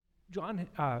John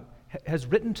has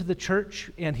written to the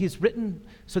church, and he's written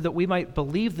so that we might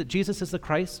believe that Jesus is the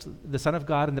Christ, the Son of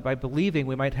God, and that by believing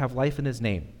we might have life in his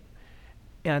name.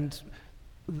 And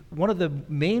one of the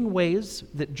main ways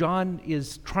that John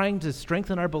is trying to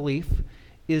strengthen our belief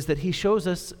is that he shows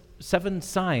us 7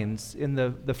 signs in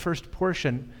the first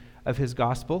portion of his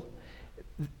gospel.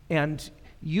 And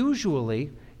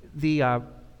usually the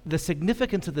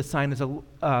significance of the sign is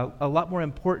a lot more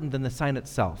important than the sign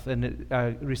itself, and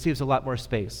it receives a lot more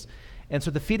space. And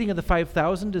so the feeding of the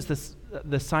 5,000 is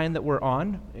the sign that we're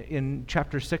on in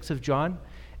chapter 6 of John,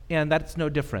 and that's no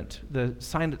different. The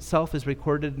sign itself is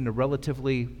recorded in a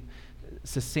relatively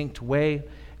succinct way,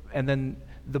 and then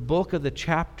the bulk of the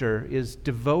chapter is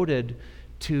devoted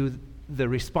to the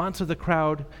response of the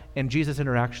crowd and Jesus'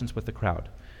 interactions with the crowd.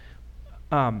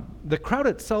 The crowd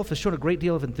itself has shown a great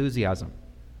deal of enthusiasm.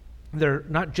 They're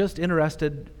not just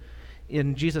interested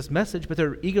in Jesus' message, but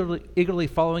they're eagerly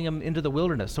following him into the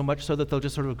wilderness, so much so that they'll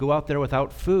just sort of go out there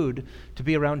without food to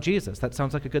be around Jesus. That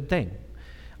sounds like a good thing.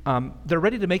 They're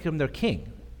ready to make him their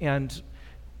king. And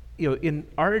in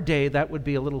our day, that would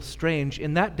be a little strange.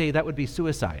 In that day, that would be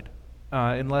suicide,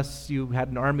 unless you had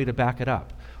an army to back it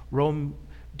up. Rome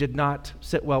did not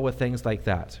sit well with things like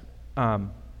that.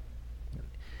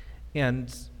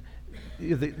 And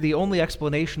the only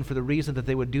explanation for the reason that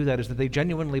they would do that is that they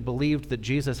genuinely believed that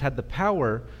Jesus had the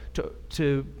power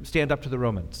to stand up to the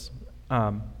Romans.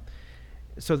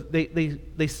 So they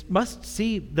must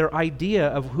see their idea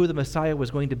of who the Messiah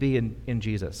was going to be in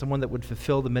Jesus, someone that would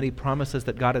fulfill the many promises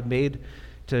that God had made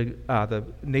to the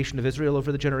nation of Israel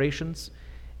over the generations.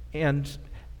 And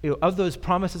of those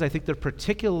promises, I think they're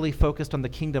particularly focused on the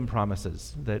kingdom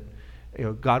promises, that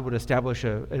God would establish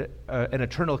an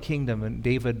eternal kingdom, and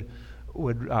David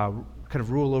would kind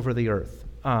of rule over the earth.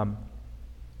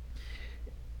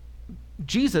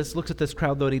 Jesus looks at this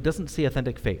crowd, though, and he doesn't see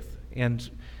authentic faith. And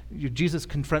Jesus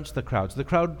confronts the crowds. The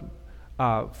crowd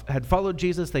had followed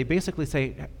Jesus. They basically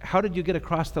say, "How did you get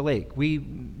across the lake? We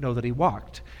know that he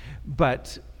walked."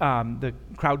 But the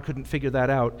crowd couldn't figure that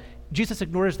out. Jesus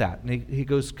ignores that, and he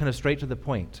goes kind of straight to the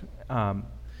point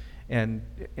and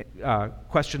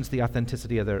questions the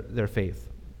authenticity of their faith.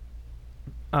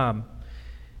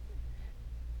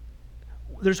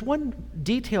 There's one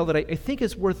detail that I think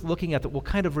is worth looking at that will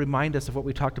kind of remind us of what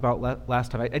we talked about last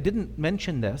time. I didn't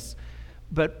mention this,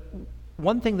 but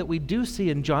one thing that we do see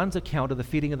in John's account of the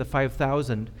feeding of the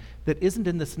 5,000 that isn't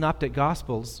in the Synoptic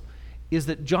Gospels is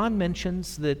that John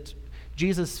mentions that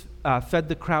Jesus fed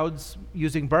the crowds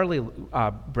using barley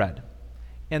bread.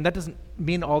 And that doesn't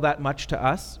mean all that much to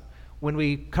us. When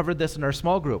we covered this in our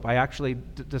small group, I actually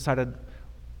decided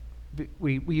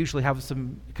we usually have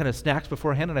some kind of snacks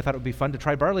beforehand, and I thought it would be fun to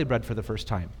try barley bread for the first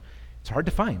time. It's hard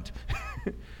to find,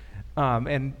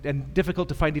 and difficult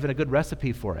to find even a good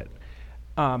recipe for it.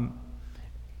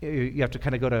 You have to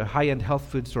kind of go to high-end health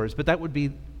food stores, but that would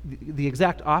be the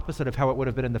exact opposite of how it would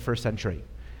have been in the first century.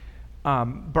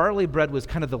 Barley bread was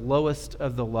kind of the lowest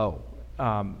of the low.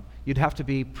 You'd have to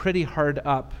be pretty hard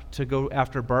up to go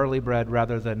after barley bread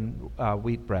rather than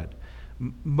wheat bread.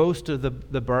 Most of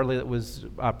the barley that was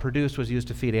produced was used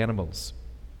to feed animals.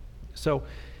 So,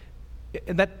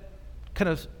 and that kind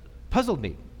of puzzled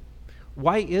me.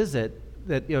 Why is it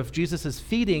that if Jesus is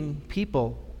feeding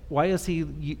people, why is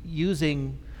he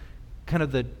using kind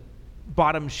of the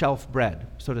bottom shelf bread,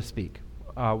 so to speak?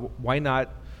 Why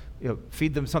not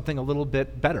feed them something a little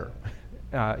bit better?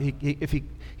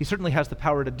 He certainly has the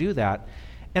power to do that.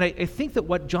 And I think that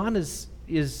what John is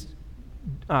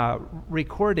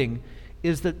recording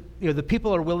is that the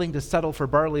people are willing to settle for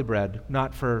barley bread,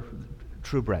 not for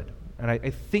true bread. And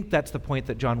I think that's the point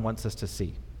that John wants us to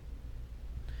see.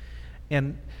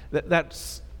 And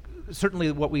that's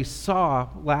certainly what we saw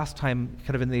last time,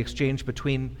 kind of in the exchange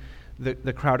between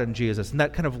the crowd and Jesus. And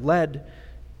that kind of led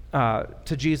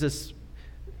to Jesus'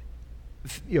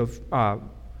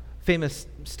 famous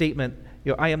statement,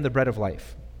 "I am the bread of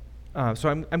life." So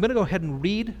I'm going to go ahead and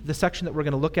read the section that we're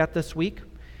going to look at this week,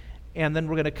 and then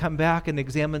we're going to come back and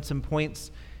examine some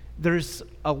points. There's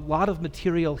a lot of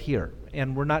material here,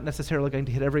 and we're not necessarily going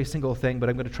to hit every single thing, but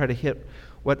I'm going to try to hit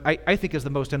what I think is the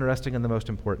most interesting and the most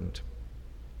important.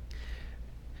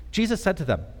 Jesus said to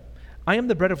them, "I am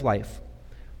the bread of life.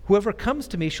 Whoever comes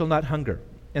to me shall not hunger,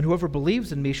 and whoever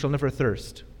believes in me shall never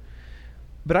thirst.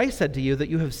 But I said to you that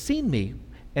you have seen me,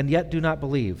 and yet do not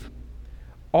believe.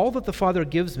 All that the Father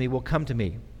gives me will come to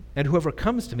me, and whoever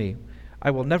comes to me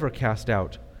I will never cast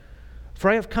out. For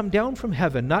I have come down from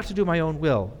heaven not to do my own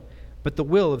will, but the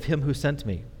will of him who sent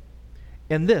me.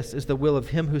 And this is the will of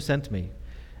him who sent me,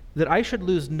 that I should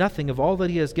lose nothing of all that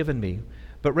he has given me,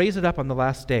 but raise it up on the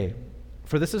last day.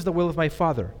 For this is the will of my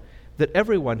Father, that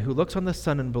everyone who looks on the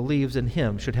Son and believes in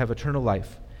him should have eternal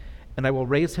life, and I will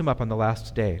raise him up on the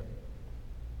last day."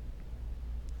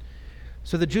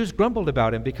 So the Jews grumbled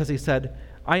about him because he said,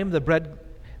 "I am the bread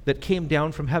that came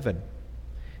down from heaven."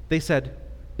 They said,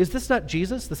 "Is this not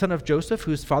Jesus, the son of Joseph,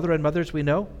 whose father and mothers we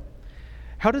know?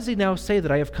 How does he now say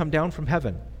that I have come down from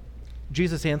heaven?"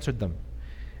 Jesus answered them,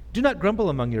 "Do not grumble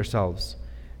among yourselves.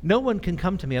 No one can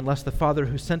come to me unless the Father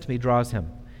who sent me draws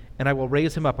him, and I will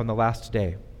raise him up on the last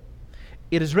day.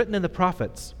 It is written in the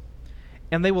prophets,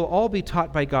 and they will all be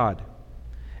taught by God.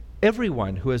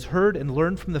 Everyone who has heard and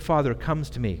learned from the Father comes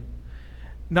to me.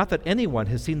 Not that anyone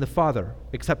has seen the Father,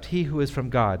 except he who is from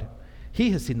God.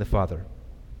 He has seen the Father.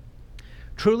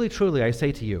 Truly, truly, I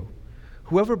say to you,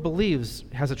 whoever believes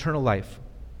has eternal life.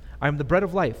 I am the bread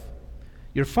of life.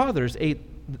 Your fathers ate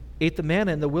the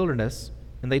manna in the wilderness,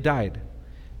 and they died.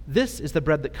 This is the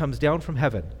bread that comes down from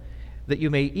heaven, that you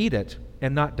may eat it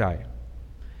and not die.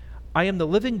 I am the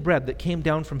living bread that came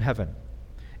down from heaven.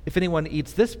 If anyone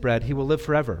eats this bread, he will live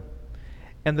forever.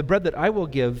 And the bread that I will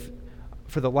give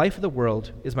for the life of the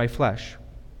world is my flesh."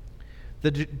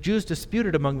 The Jews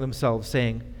disputed among themselves,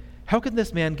 saying, "How can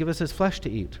this man give us his flesh to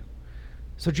eat?"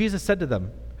 So Jesus said to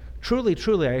them, "Truly,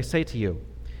 truly, I say to you,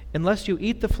 unless you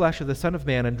eat the flesh of the Son of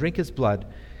Man and drink his blood,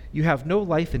 you have no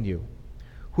life in you.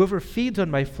 Whoever feeds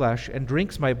on my flesh and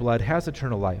drinks my blood has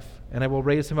eternal life, and I will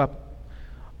raise him up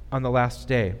on the last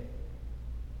day.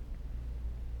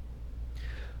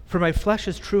 For my flesh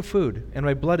is true food, and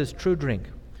my blood is true drink.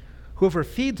 Whoever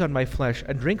feeds on my flesh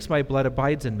and drinks my blood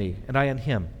abides in me, and I in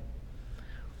him.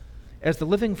 As the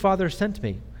living Father sent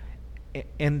me,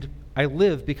 and I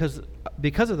live because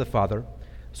of the Father,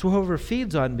 so whoever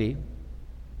feeds on me,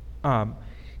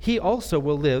 he also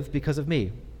will live because of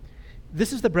me.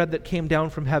 This is the bread that came down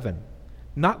from heaven,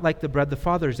 not like the bread the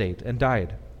fathers ate and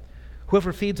died.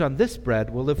 Whoever feeds on this bread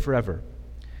will live forever."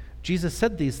 Jesus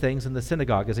said these things in the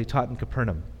synagogue as he taught in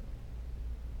Capernaum.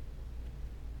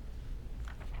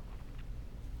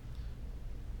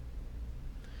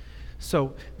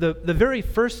 So the very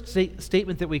first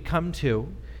statement that we come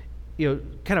to,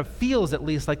 kind of feels at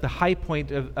least like the high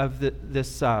point of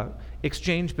this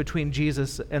exchange between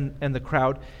Jesus and the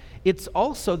crowd. It's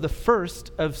also the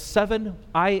first of 7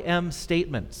 I am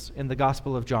statements in the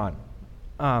Gospel of John.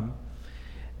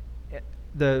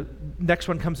 The next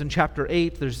one comes in chapter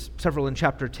 8. There's several in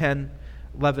chapter 10,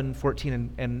 11, 14,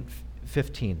 and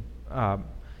 15.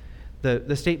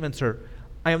 The statements are,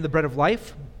 "I am the bread of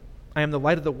life. I am the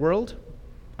light of the world.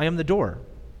 I am the door.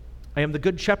 I am the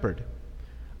good shepherd.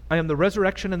 I am the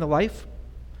resurrection and the life.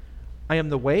 I am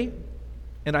the way,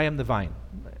 and I am the vine."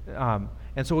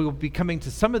 And so we will be coming to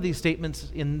some of these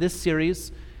statements in this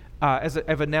series. As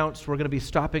I've announced, we're going to be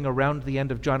stopping around the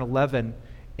end of John 11,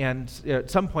 and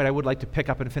at some point I would like to pick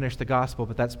up and finish the gospel,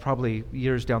 but that's probably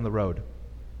years down the road.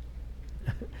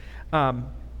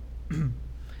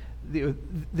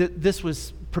 This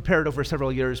was prepared over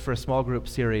several years for a small group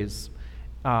series.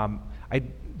 I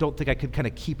don't think I could kind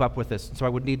of keep up with this, so I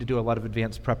would need to do a lot of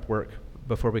advanced prep work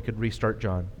before we could restart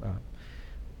John.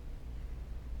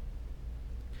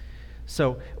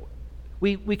 So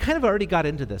we kind of already got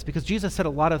into this because Jesus said a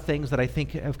lot of things that I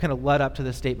think have kind of led up to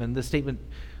this statement. This statement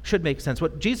should make sense.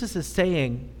 What Jesus is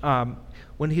saying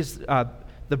when he's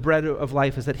the bread of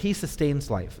life is that he sustains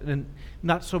life, and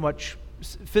not so much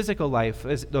physical life,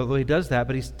 although he does that,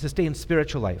 but he sustains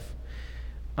spiritual life.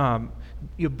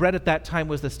 Bread at that time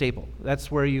was the staple.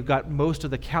 That's where you got most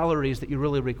of the calories that you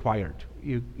really required.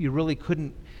 You really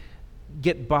couldn't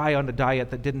get by on a diet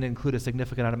that didn't include a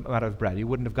significant amount of bread. You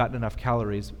wouldn't have gotten enough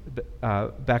calories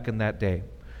back in that day.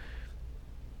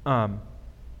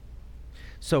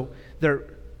 So there,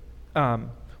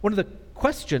 one of the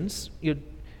questions,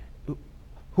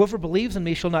 whoever believes in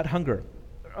me shall not hunger,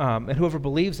 and whoever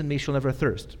believes in me shall never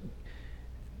thirst.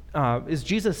 Is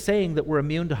Jesus saying that we're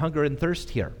immune to hunger and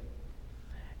thirst here?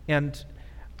 And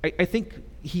I think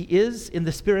he is in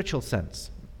the spiritual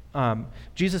sense.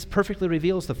 Jesus perfectly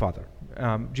reveals the Father.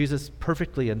 Jesus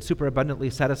perfectly and superabundantly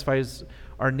satisfies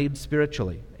our needs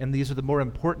spiritually, and these are the more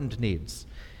important needs.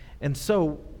 And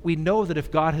so we know that if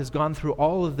God has gone through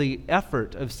all of the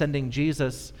effort of sending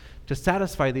Jesus to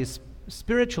satisfy these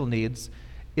spiritual needs,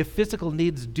 if physical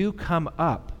needs do come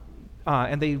up,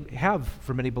 and they have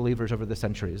for many believers over the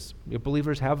centuries,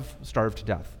 believers have starved to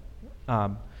death.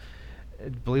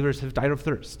 Believers have died of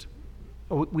thirst.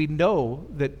 We know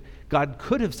that God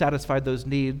could have satisfied those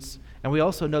needs, and we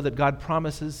also know that God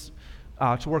promises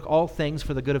to work all things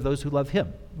for the good of those who love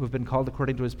him, who have been called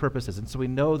according to his purposes. And so we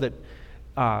know that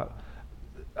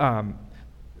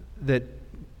that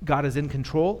God is in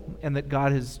control, and that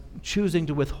God is choosing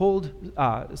to withhold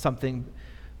something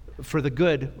for the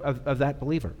good of that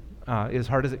believer, as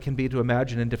hard as it can be to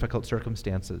imagine in difficult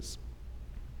circumstances.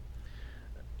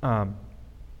 One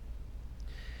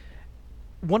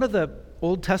of the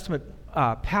Old Testament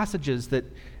passages that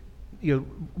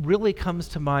really comes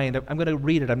to mind, I'm going to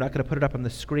read it, I'm not going to put it up on the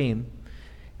screen,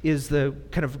 is the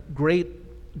kind of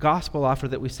great gospel offer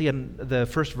that we see in the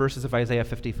first verses of Isaiah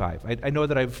 55. I know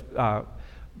that I've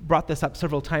brought this up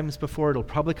several times before. It'll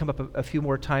probably come up a few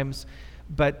more times,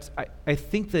 but I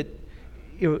think that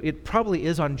it probably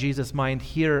is on Jesus' mind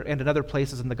here and in other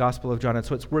places in the Gospel of John, and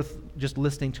so it's worth just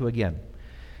listening to again.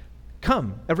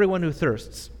 Come, everyone who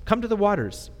thirsts, come to the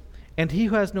waters, and he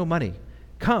who has no money,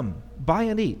 come, buy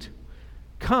and eat.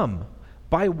 Come,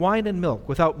 buy wine and milk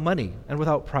without money and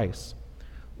without price.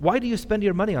 Why do you spend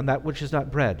your money on that which is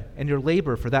not bread, and your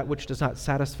labor for that which does not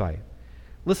satisfy?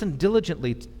 Listen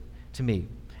diligently to me,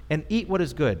 and eat what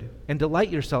is good, and delight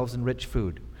yourselves in rich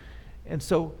food. And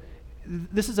so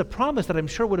this is a promise that I'm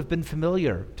sure would have been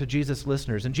familiar to Jesus'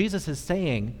 listeners. And Jesus is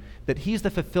saying that he's the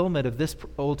fulfillment of this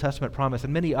Old Testament promise,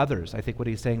 and many others, I think, what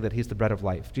he's saying, that he's the bread of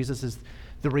life. Jesus is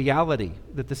the reality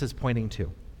that this is pointing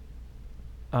to.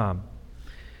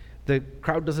 The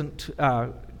crowd doesn't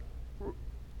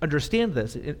understand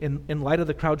this. In light of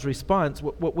the crowd's response,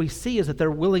 what we see is that they're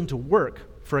willing to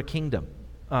work for a kingdom.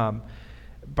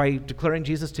 By declaring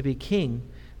Jesus to be king,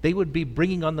 they would be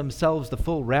bringing on themselves the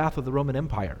full wrath of the Roman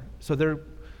Empire. So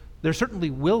they're certainly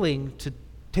willing to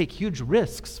take huge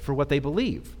risks for what they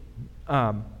believe,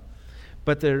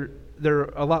 but they're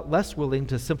a lot less willing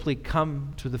to simply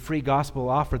come to the free gospel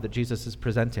offer that Jesus is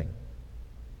presenting.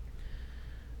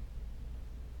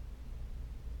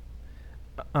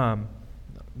 We're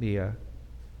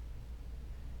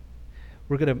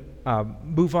going to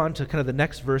move on to kind of the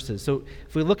next verses. So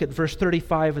if we look at verse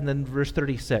 35 and then verse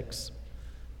 36,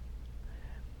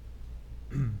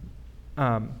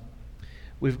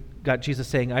 we've got Jesus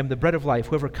saying, I am the bread of life.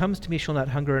 Whoever comes to me shall not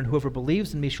hunger, and whoever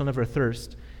believes in me shall never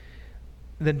thirst.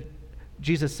 And then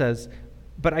Jesus says,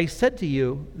 but I said to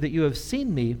you that you have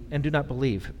seen me and do not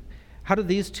believe. How do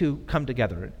these two come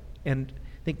together? And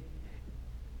I think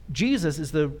Jesus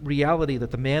is the reality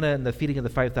that the manna and the feeding of the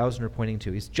 5,000 are pointing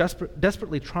to. He's just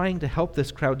desperately trying to help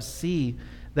this crowd see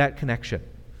that connection.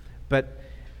 But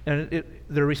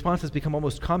their response has become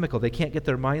almost comical. They can't get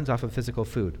their minds off of physical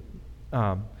food.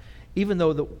 Even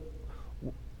though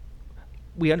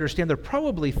we understand they're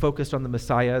probably focused on the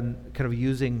Messiah and kind of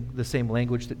using the same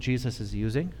language that Jesus is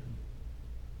using.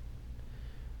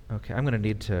 Okay, I'm going to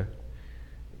need to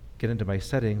get into my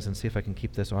settings and see if I can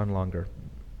keep this on longer.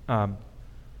 But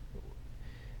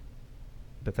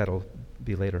that'll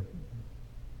be later.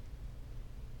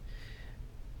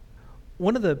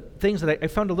 One of the things that I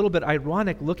found a little bit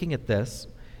ironic looking at this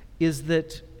is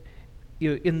that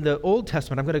in the Old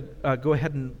Testament, I'm going to go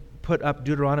ahead and put up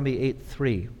Deuteronomy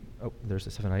 8:3. Oh, there's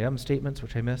the 7 I am statements,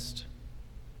 which I missed.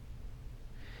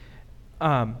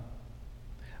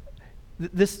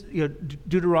 This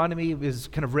Deuteronomy is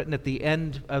kind of written at the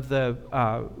end of the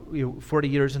 40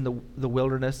 years in the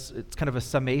wilderness. It's kind of a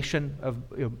summation of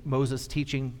Moses'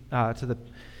 teaching to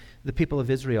the people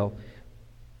of Israel.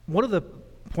 One of the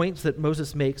points that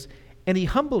Moses makes, and he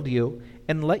humbled you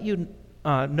and let you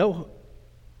know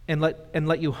and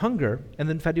let you hunger, and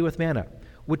then fed you with manna,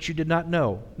 which you did not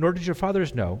know, nor did your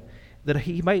fathers know, that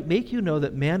he might make you know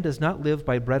that man does not live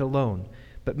by bread alone,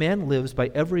 but man lives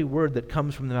by every word that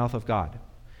comes from the mouth of God.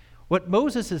 What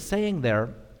Moses is saying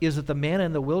there is that the manna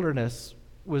in the wilderness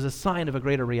was a sign of a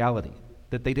greater reality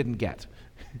that they didn't get.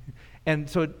 And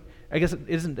so I guess it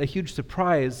isn't a huge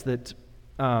surprise that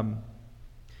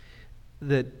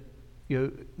the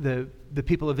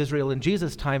people of Israel in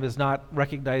Jesus' time is not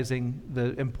recognizing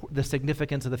the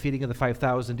significance of the feeding of the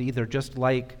 5,000 either, just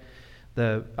like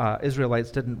the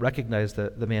Israelites didn't recognize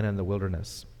the manna in the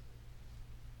wilderness.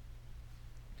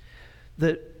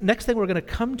 The next thing we're going to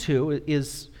come to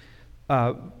is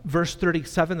verse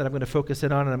 37 that I'm going to focus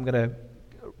in on, and I'm going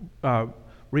to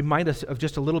remind us of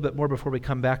just a little bit more before we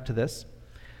come back to this.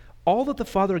 All that the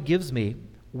Father gives me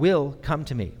will come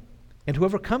to me, and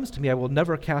whoever comes to me I will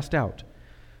never cast out.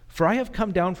 For I have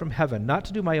come down from heaven not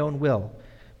to do my own will,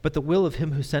 but the will of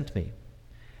him who sent me.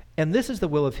 And this is the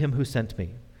will of him who sent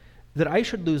me, that I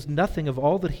should lose nothing of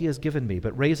all that he has given me,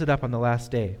 but raise it up on the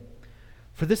last day.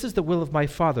 For this is the will of my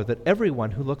Father, that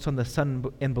everyone who looks on the Son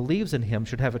and believes in him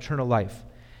should have eternal life,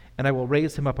 and I will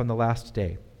raise him up on the last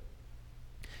day.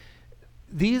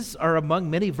 These are among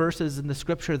many verses in the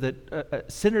Scripture that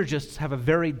synergists have a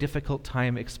very difficult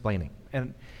time explaining.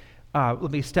 And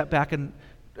let me step back and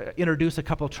introduce a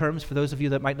couple terms for those of you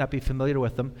that might not be familiar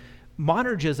with them.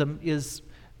 Monergism is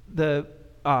the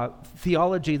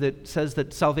theology that says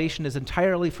that salvation is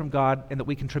entirely from God and that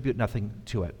we contribute nothing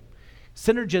to it.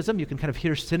 Synergism, you can kind of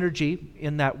hear synergy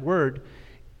in that word,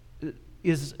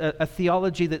 is a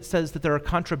theology that says that there are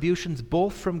contributions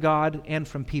both from God and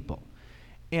from people.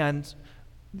 And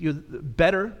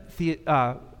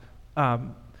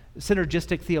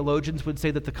synergistic theologians would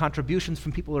say that the contributions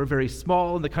from people are very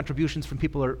small and the contributions from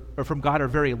people or from God are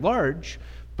very large,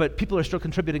 but people are still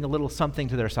contributing a little something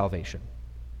to their salvation.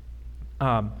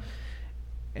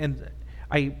 And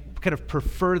I kind of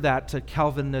prefer that to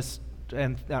Calvinist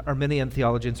and Arminian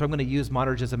theology, and so I'm going to use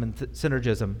monergism and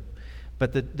synergism,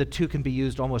 but the two can be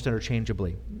used almost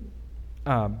interchangeably.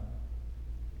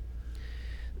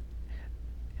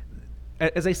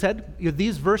 As I said,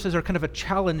 these verses are kind of a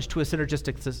challenge to a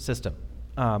synergistic system.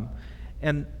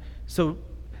 And so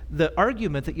the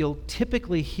argument that you'll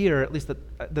typically hear, at least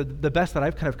the best that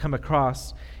I've kind of come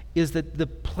across, is that the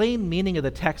plain meaning of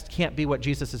the text can't be what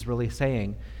Jesus is really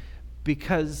saying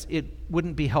because it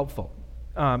wouldn't be helpful.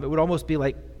 It would almost be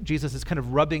like Jesus is kind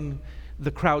of rubbing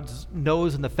the crowd's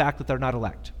nose in the fact that they're not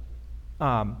elect.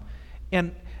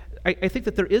 And I think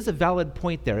that there is a valid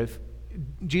point there. If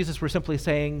Jesus were simply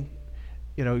saying,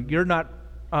 you're not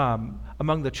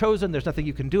among the chosen, there's nothing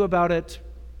you can do about it,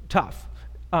 tough.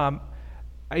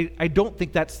 I don't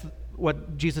think that's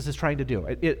what Jesus is trying to do.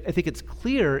 I think it's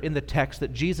clear in the text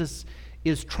that Jesus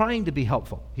is trying to be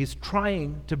helpful. He's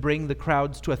trying to bring the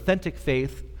crowds to authentic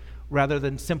faith rather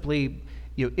than simply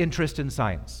interest in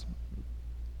science.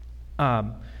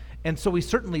 And so we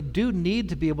certainly do need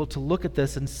to be able to look at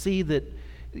this and see that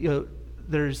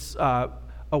there's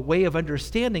a way of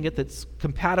understanding it that's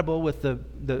compatible with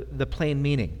the plain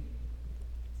meaning.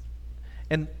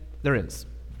 And there is.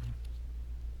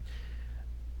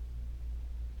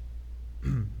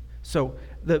 So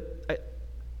I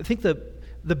think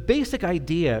the basic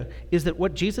idea is that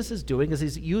what Jesus is doing is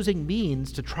he's using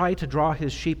means to try to draw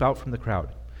his sheep out from the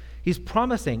crowd. He's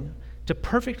promising to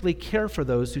perfectly care for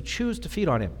those who choose to feed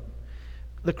on him.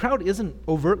 The crowd isn't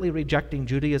overtly rejecting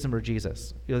Judaism or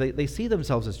Jesus. They see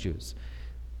themselves as Jews,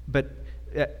 but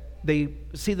they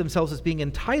see themselves as being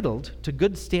entitled to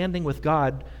good standing with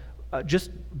God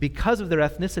just because of their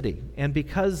ethnicity and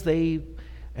because they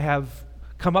have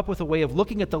come up with a way of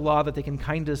looking at the law that they can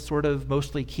kind of sort of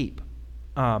mostly keep.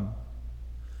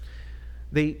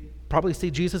 They probably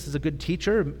see Jesus as a good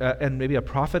teacher and maybe a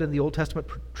prophet in the Old Testament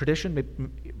tradition,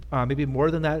 maybe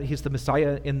more than that. He's the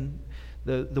Messiah in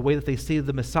the way that they see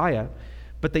the Messiah,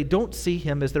 but they don't see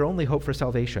him as their only hope for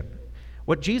salvation.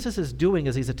 What Jesus is doing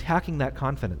is he's attacking that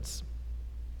confidence.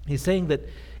 He's saying that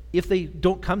if they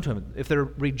don't come to him, if they're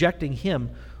rejecting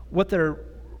him, what they're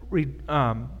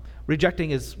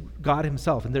rejecting is God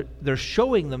himself, and they're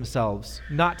showing themselves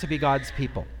not to be God's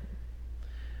people.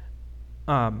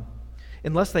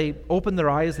 Unless they open their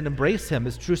eyes and embrace him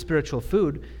as true spiritual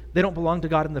food, they don't belong to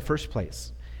God in the first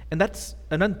place. And that's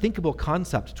an unthinkable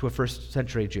concept to a first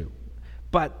century Jew.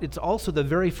 But it's also the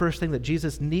very first thing that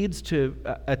Jesus needs to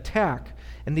attack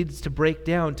and needs to break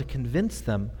down to convince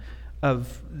them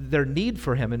of their need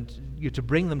for him and to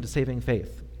bring them to saving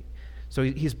faith. So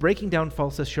he's breaking down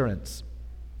false assurance.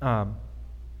 And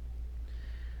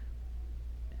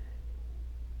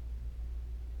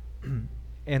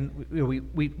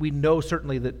we know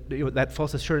certainly that that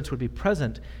false assurance would be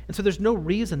present, and so there's no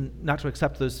reason not to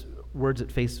accept those words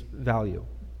at face value.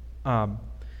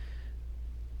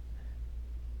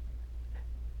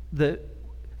 The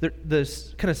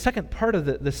kind of second part of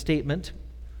the statement,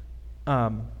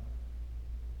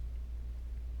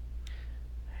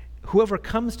 whoever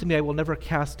comes to me I will never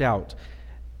cast out.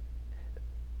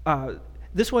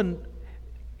 This one,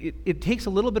 it takes a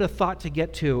little bit of thought to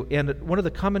get to, and one of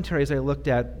the commentaries I looked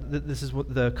at, this is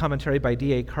the commentary by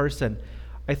D.A. Carson,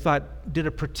 I thought did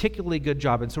a particularly good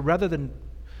job. And so rather than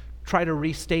try to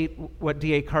restate what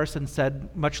D.A. Carson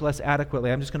said much less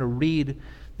adequately, I'm just going to read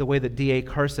the way that D.A.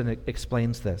 Carson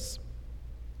explains this.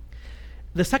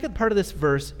 The second part of this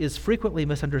verse is frequently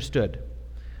misunderstood.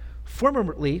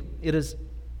 Formally, it's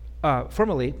a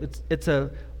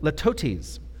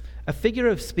letotes, a figure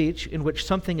of speech in which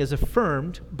something is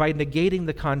affirmed by negating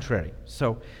the contrary.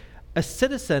 So, a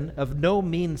citizen of no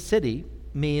mean city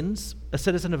means a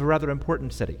citizen of a rather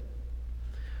important city.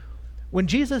 When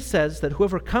Jesus says that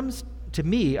whoever comes to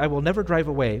me, I will never drive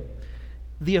away,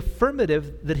 the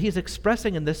affirmative that he's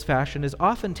expressing in this fashion is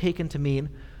often taken to mean,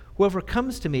 whoever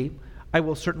comes to me, I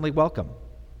will certainly welcome.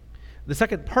 The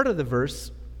second part of the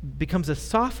verse becomes a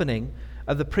softening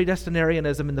of the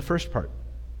predestinarianism in the first part.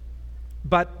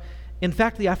 But, in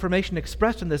fact, the affirmation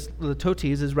expressed in this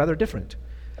letotes is rather different.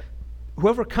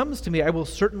 Whoever comes to me, I will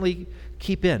certainly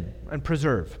keep in and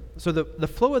preserve. So the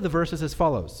flow of the verse is as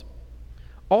follows.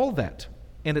 All that,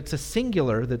 and it's a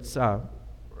singular that's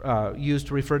used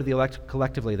to refer to the elect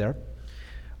collectively there,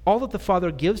 all that the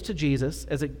Father gives to Jesus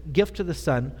as a gift to the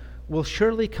Son will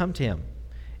surely come to him.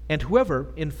 And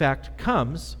whoever, in fact,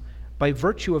 comes by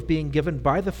virtue of being given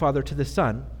by the Father to the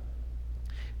Son,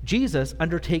 Jesus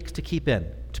undertakes to keep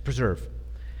in, to preserve.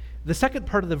 The second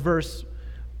part of the verse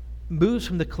moves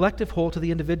from the collective whole to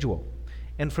the individual,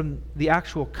 and from the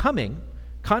actual coming,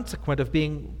 consequent of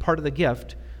being part of the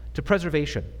gift, to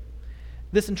preservation.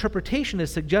 This interpretation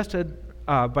is suggested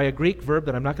by a Greek verb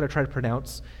that I'm not going to try to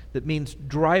pronounce that means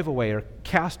drive away or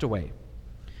cast away.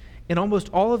 In almost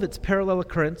all of its parallel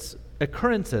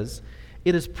occurrences,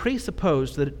 it is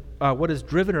presupposed that what is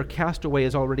driven or cast away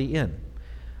is already in.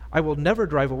 I will never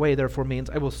drive away, therefore, means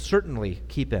I will certainly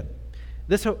keep in.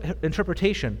 This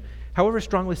interpretation, however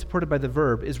strongly supported by the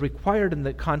verb, is required in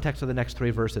the context of the next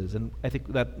three verses, and I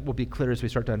think that will be clear as we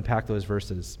start to unpack those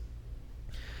verses.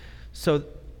 So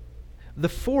the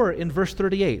for in verse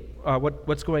 38,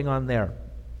 what's going on there?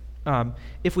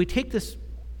 If we take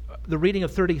the reading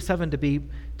of 37 to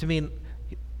mean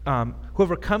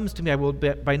whoever comes to me I will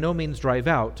by no means drive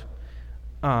out,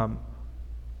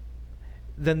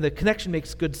 then the connection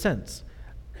makes good sense.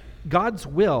 God's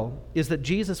will is that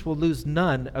Jesus will lose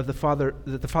none of the Father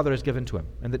that the Father has given to him,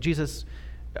 and that Jesus,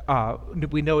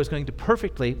 we know, is going to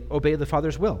perfectly obey the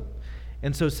Father's will.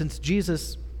 And so since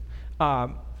Jesus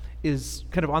is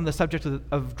kind of on the subject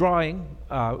of drawing,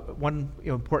 one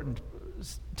important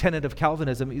tenet of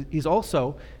Calvinism, he's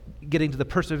also getting to the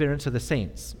perseverance of the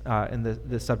saints in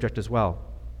this subject as well.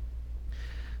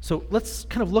 So let's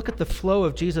kind of look at the flow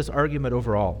of Jesus' argument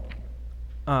overall.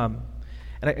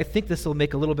 And I think this will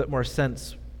make a little bit more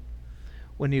sense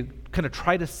when you kind of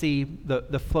try to see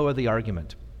the flow of the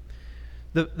argument.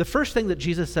 The first thing that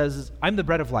Jesus says is, I'm the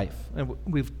bread of life. And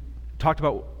we've talked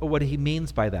about what he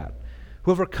means by that.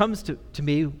 Whoever comes to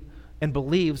me and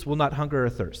believes will not hunger or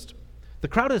thirst. The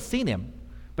crowd has seen him,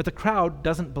 but the crowd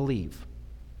doesn't believe.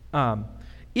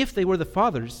 If they were the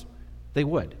Father's, they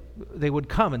would. They would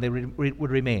come and they would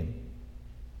remain.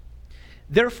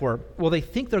 Therefore, while they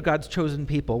think they're God's chosen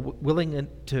people, willing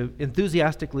to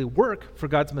enthusiastically work for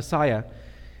God's Messiah,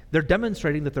 they're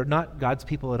demonstrating that they're not God's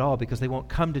people at all because they won't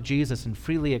come to Jesus and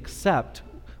freely accept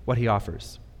what he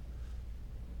offers.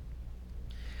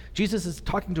 Jesus is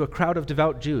talking to a crowd of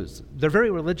devout Jews. They're very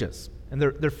religious, and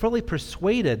they're fully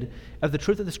persuaded of the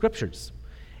truth of the Scriptures,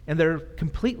 and they're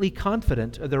completely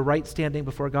confident of their right standing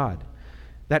before God.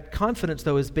 That confidence,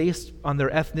 though, is based on their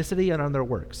ethnicity and on their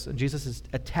works, and Jesus is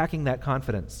attacking that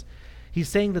confidence. He's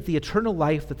saying that the eternal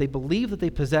life that they believe that they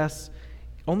possess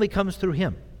only comes through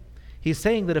him. He's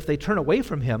saying that if they turn away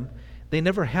from him, they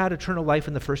never had eternal life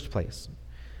in the first place.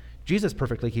 Jesus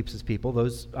perfectly keeps his people,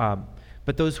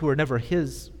 but those who are never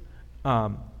his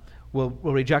will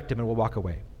reject him and will walk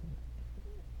away.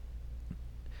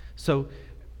 So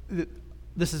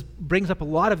this brings up a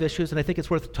lot of issues, and I think it's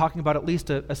worth talking about at least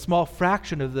a small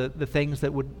fraction of the things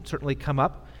that would certainly come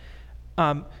up.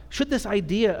 Should this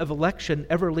idea of election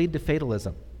ever lead to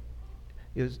fatalism?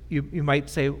 You might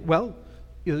say, well,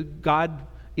 God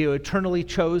eternally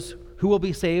chose who will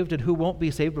be saved and who won't be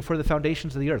saved before the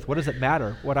foundations of the earth. What does it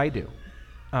matter what I do?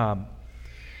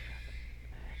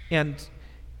 And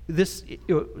this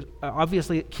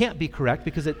obviously it can't be correct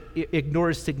because it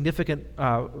ignores significant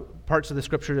parts of the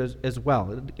Scripture as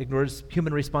well. It ignores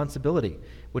human responsibility,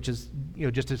 which is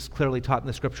just as clearly taught in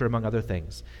the Scripture, among other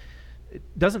things. It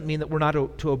doesn't mean that we're not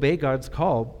to obey God's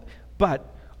call,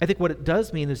 but I think what it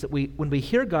does mean is that when we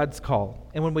hear God's call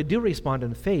and when we do respond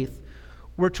in faith,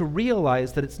 we're to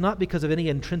realize that it's not because of any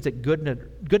intrinsic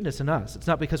goodness in us. It's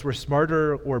not because we're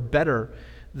smarter or better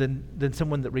than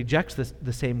someone that rejects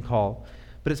the same call,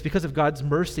 but it's because of God's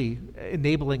mercy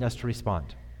enabling us to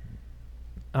respond.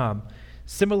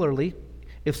 Similarly,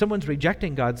 if someone's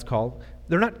rejecting God's call,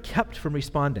 they're not kept from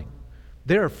responding.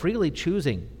 They are freely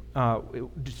choosing to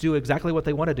do exactly what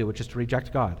they want to do, which is to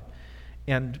reject God.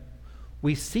 And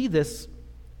we see this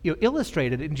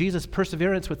illustrated in Jesus'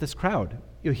 perseverance with this crowd.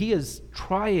 He is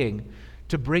trying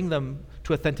to bring them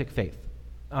to authentic faith.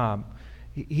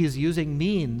 He is using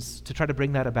means to try to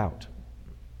bring that about.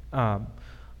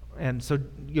 And so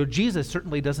Jesus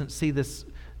certainly doesn't see this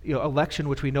election,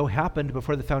 which we know happened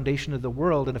before the foundation of the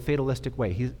world, in a fatalistic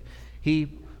way.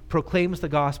 He proclaims the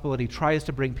gospel and he tries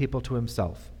to bring people to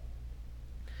himself.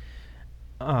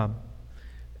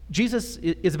 Jesus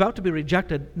is about to be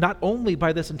rejected not only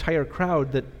by this entire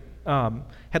crowd that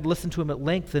had listened to him at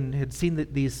length and had seen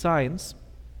these signs.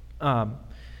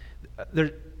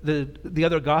 the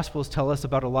other Gospels tell us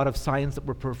about a lot of signs that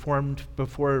were performed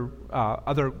before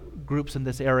other groups in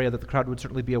this area that the crowd would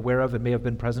certainly be aware of and may have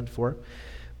been present for.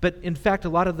 But in fact, a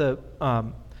lot of the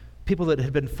people that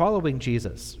had been following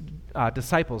Jesus,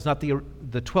 disciples, not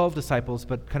the 12 disciples,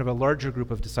 but kind of a larger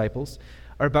group of disciples,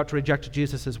 are about to reject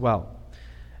Jesus as well.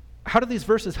 How do these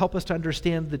verses help us to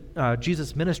understand that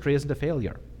Jesus' ministry isn't a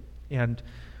failure? And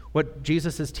what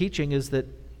Jesus is teaching is that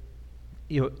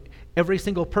every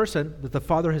single person that the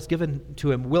Father has given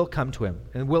to him will come to him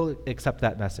and will accept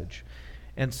that message.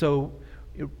 And so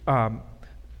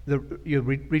the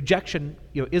rejection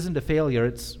isn't a failure.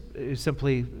 It's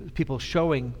simply people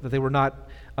showing that they were not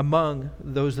among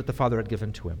those that the Father had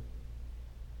given to him.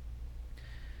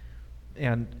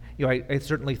 And I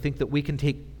certainly think that we can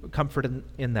take comfort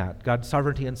in that. God's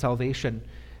sovereignty and salvation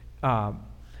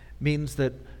means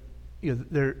that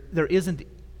there isn't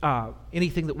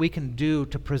anything that we can do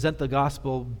to present the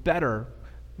gospel better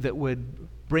that would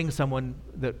bring someone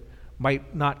that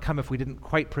might not come if we didn't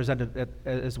quite present it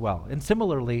as well. And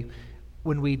similarly,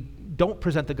 when we don't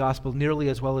present the gospel nearly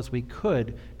as well as we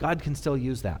could, God can still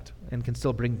use that and can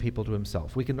still bring people to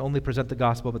himself. We can only present the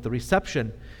gospel, but the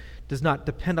reception does not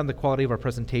depend on the quality of our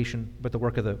presentation, but the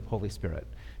work of the Holy Spirit.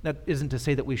 That isn't to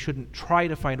say that we shouldn't try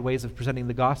to find ways of presenting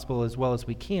the gospel as well as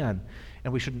we can,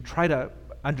 and we shouldn't try to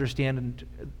understand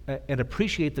and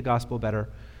appreciate the gospel better,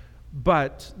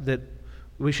 but that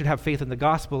we should have faith in the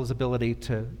gospel's ability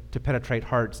to penetrate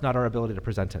hearts, not our ability to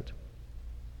present it.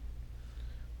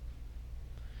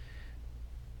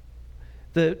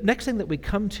 The next thing that we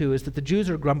come to is that the Jews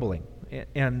are grumbling,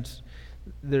 and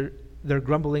they're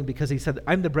grumbling because he said,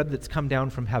 "I'm the bread that's come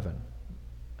down from heaven."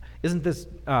 Isn't this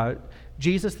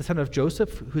Jesus, the son of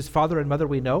Joseph, whose father and mother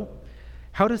we know?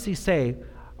 How does he say,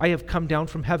 "I have come down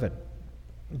from heaven"?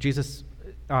 Jesus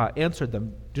answered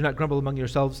them, "Do not grumble among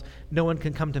yourselves. No one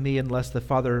can come to me unless the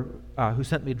Father who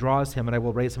sent me draws him, and I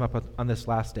will raise him up on this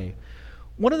last day."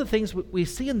 One of the things we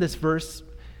see in this verse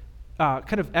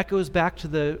kind of echoes back to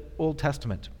the Old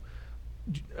Testament.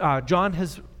 John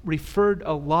has referred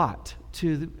a lot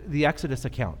to the Exodus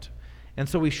account. And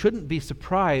so we shouldn't be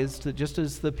surprised that just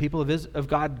as the people of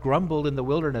God grumbled in the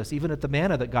wilderness, even at the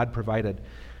manna that God provided,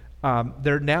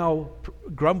 they're now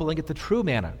grumbling at the true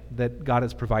manna that God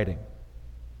is providing.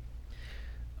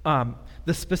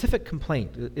 The specific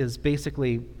complaint is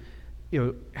basically,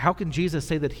 how can Jesus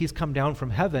say that he's come down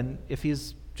from heaven if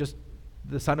he's just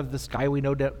the son of this guy we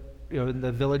know in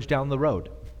the village down the road?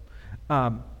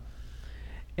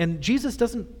 And Jesus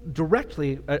doesn't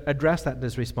directly address that in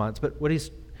his response, but what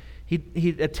he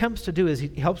attempts to do is he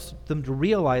helps them to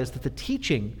realize that the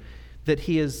teaching that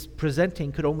he is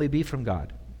presenting could only be from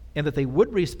God, and that they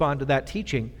would respond to that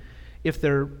teaching if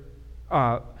their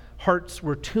hearts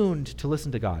were tuned to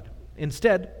listen to God.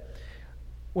 Instead,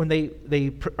 when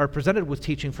they are presented with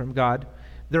teaching from God,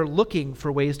 they're looking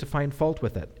for ways to find fault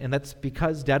with it, and that's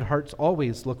because dead hearts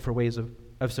always look for ways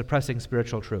of suppressing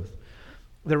spiritual truth.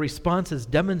 Their response is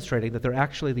demonstrating that they're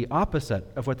actually the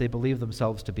opposite of what they believe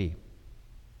themselves to be.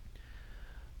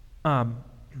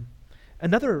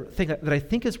 Another thing that I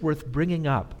think is worth bringing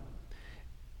up,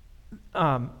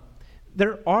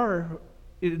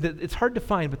 it's hard to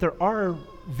find, but there are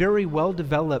very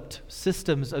well-developed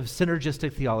systems of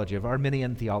synergistic theology, of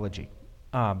Arminian theology.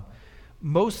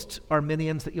 Most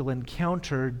Arminians that you'll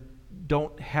encounter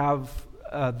don't have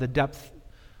the depth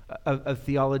of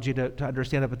theology to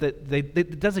understand it, but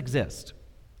it does exist.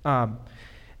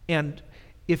 And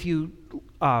if you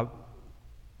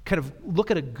kind of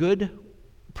look at a good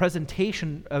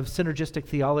presentation of synergistic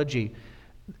theology,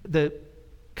 the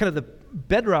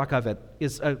bedrock of it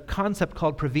is a concept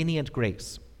called prevenient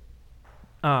grace.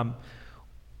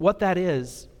 What that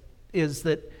is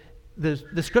that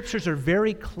the scriptures are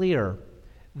very clear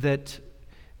that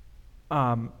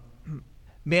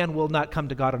man will not come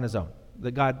to God on his own.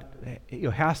 That God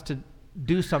has to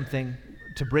do something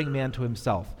to bring man to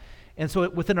himself. And so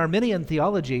within Arminian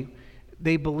theology,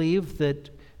 they believe that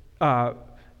God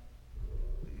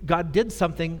did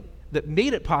something that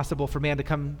made it possible for man to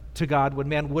come to God when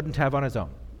man wouldn't have on his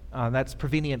own. That's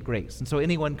prevenient grace. And so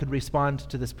anyone could respond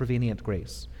to this prevenient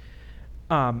grace.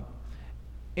 And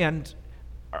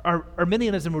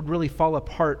Arminianism would really fall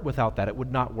apart without that. It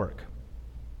would not work.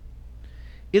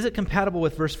 Is it compatible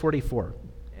with verse 44?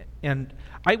 And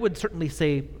I would certainly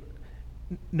say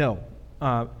no.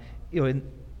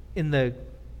 In the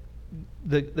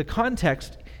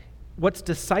context, what's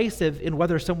decisive in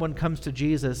whether someone comes to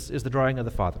Jesus is the drawing of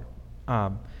the Father.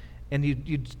 And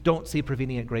you don't see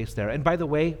prevenient grace there. And by the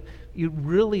way, you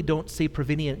really don't see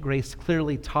prevenient grace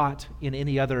clearly taught in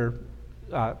any other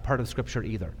part of Scripture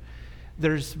either.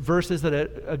 There's verses that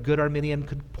a good Arminian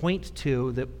could point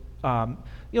to that,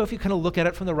 if you kind of look at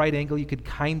it from the right angle, you could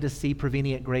kind of see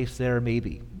prevenient grace there,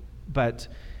 maybe. But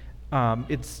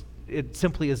it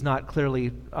simply is not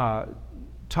clearly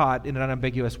taught in an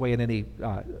unambiguous way in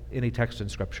any text in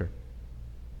Scripture.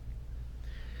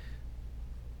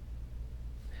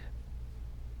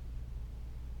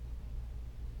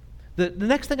 The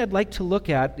next thing I'd like to look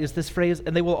at is this phrase,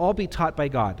 and they will all be taught by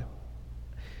God.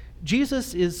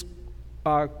 Jesus is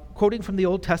quoting from the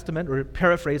Old Testament, or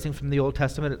paraphrasing from the Old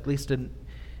Testament, at least in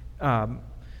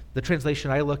the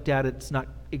translation I looked at. It's not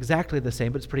exactly the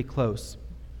same, but it's pretty close.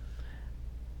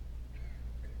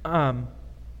 How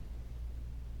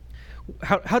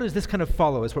does this kind of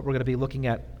follow is what we're going to be looking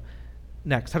at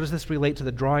next. How does this relate to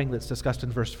the drawing that's discussed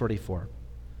in verse 44?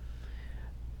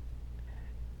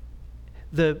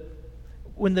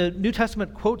 When the New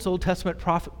Testament quotes Old Testament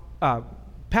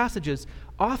passages,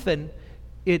 often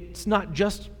it's not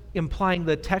just implying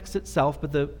the text itself,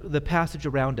 but the passage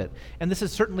around it. And this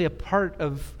is certainly a part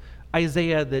of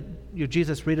Isaiah that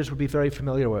Jesus' readers would be very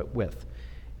familiar with.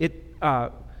 If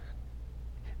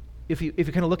you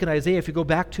kind of look at Isaiah, if you go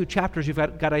back 2 chapters, you've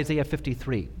got Isaiah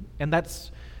 53. And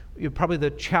that's probably the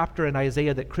chapter in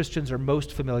Isaiah that Christians are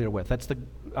most familiar with. That's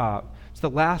it's the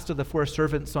last of the 4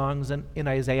 servant songs in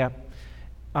Isaiah.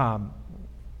 And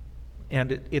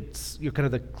it's kind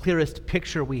of the clearest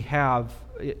picture we have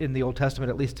in the Old Testament,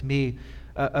 at least to me,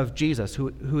 of Jesus,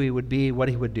 who he would be, what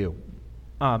he would do.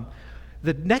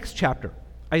 The next chapter,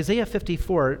 Isaiah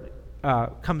 54,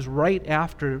 comes right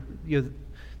after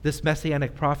this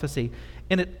messianic prophecy,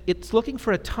 and it's looking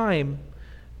for a time.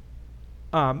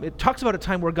 It talks about a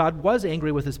time where God was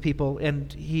angry with his people,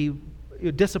 and he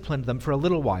disciplined them for a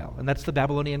little while, and that's the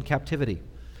Babylonian captivity.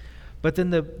 But then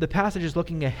the passage is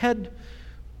looking ahead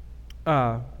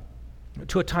to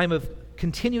a time of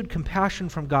continued compassion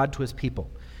from God to his people.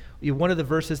 One of the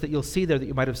verses that you'll see there that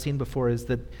you might have seen before is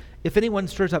that if anyone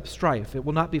stirs up strife, it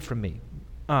will not be from me.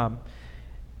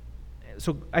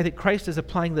 So I think Christ is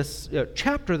applying this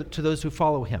chapter to those who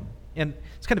follow him. And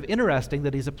it's kind of interesting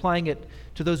that he's applying it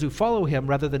to those who follow him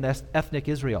rather than ethnic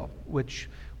Israel, which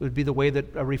would be the way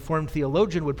that a Reformed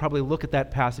theologian would probably look at that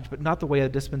passage, but not the way a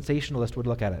dispensationalist would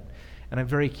look at it. And I'm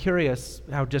very curious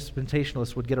how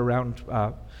dispensationalists would get around,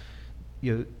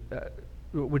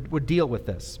 would deal with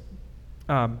this.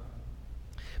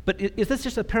 But is this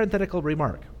just a parenthetical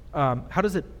remark? How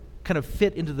does it kind of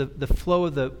fit into the flow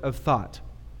of thought?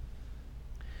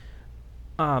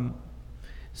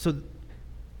 So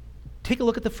take a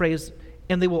look at the phrase,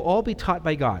 and they will all be taught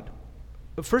by God.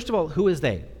 First of all, who is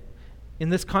they? In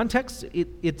this context,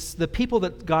 it's the people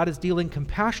that God is dealing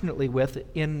compassionately with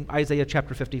in Isaiah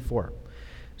chapter 54.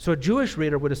 So a Jewish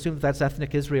reader would assume that's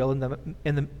ethnic Israel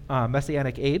in the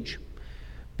Messianic age.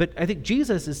 But I think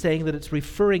Jesus is saying that it's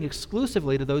referring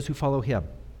exclusively to those who follow him.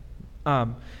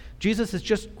 Jesus has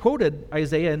just quoted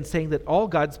Isaiah and saying that all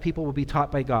God's people will be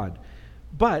taught by God.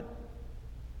 But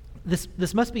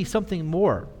this must be something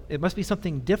more. It must be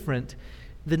something different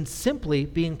than simply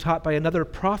being taught by another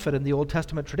prophet in the Old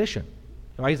Testament tradition.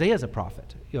 Isaiah is a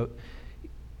prophet.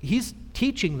 He's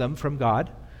teaching them from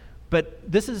God,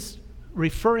 but this is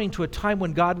referring to a time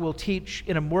when God will teach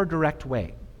in a more direct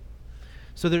way.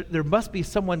 So there must be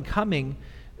someone coming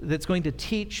that's going to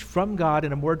teach from God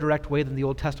in a more direct way than the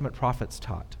Old Testament prophets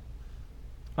taught.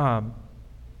 I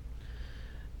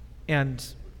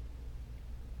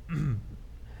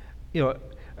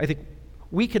think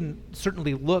we can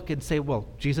certainly look and say, well,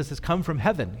 Jesus has come from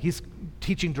heaven. He's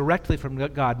teaching directly from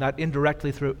God, not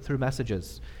indirectly through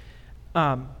messages.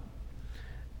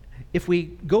 If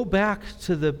we go back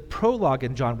to the prologue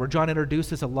in John, where John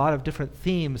introduces a lot of different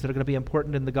themes that are going to be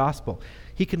important in the gospel,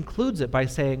 he concludes it by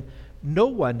saying, no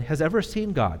one has ever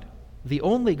seen God, the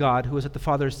only God who is at the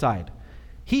Father's side.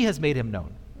 He has made him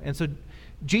known. And so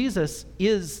Jesus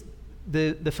is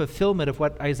the fulfillment of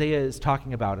what Isaiah is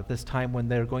talking about at this time when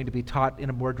they're going to be taught in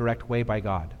a more direct way by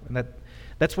God. And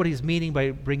that's what he's meaning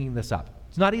by bringing this up.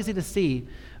 It's not easy to see,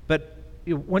 but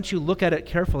once you look at it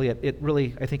carefully, it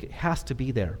really, I think it has to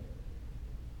be there.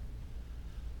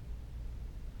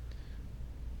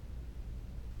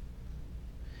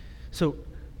 So,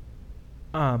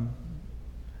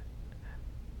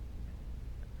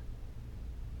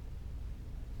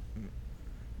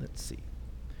 let's see.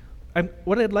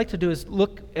 What I'd like to do is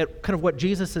look at kind of what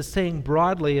Jesus is saying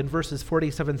broadly in verses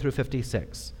 47 through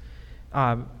 56.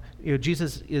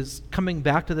 Jesus is coming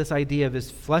back to this idea of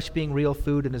his flesh being real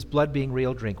food and his blood being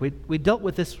real drink. We dealt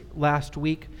with this last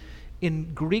week.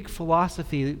 In Greek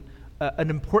philosophy, an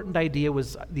important idea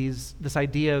was this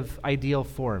idea of ideal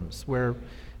forms, where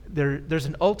there's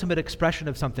an ultimate expression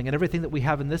of something, and everything that we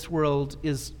have in this world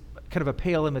is kind of a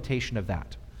pale imitation of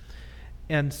that.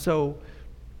 And so,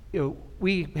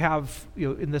 we have,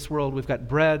 in this world, we've got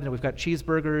bread and we've got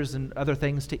cheeseburgers and other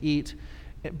things to eat,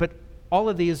 but all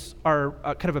of these are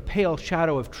kind of a pale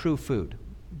shadow of true food,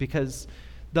 because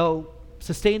they'll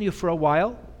sustain you for a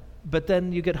while, but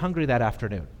then you get hungry that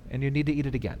afternoon and you need to eat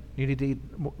it again. You need to eat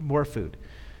more food.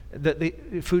 The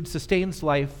food sustains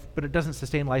life, but it doesn't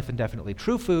sustain life indefinitely.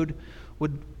 True food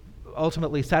would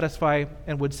ultimately satisfy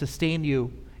and would sustain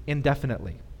you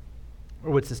indefinitely,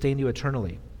 or would sustain you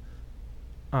eternally.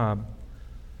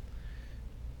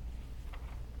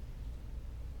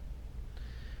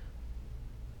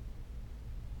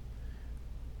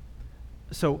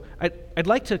 So I'd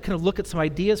like to kind of look at some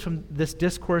ideas from this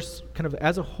discourse kind of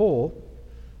as a whole.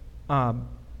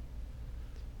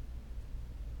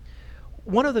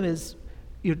 One of them is,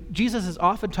 Jesus is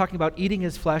often talking about eating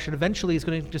his flesh, and eventually he's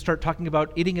going to start talking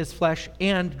about eating his flesh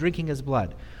and drinking his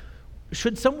blood.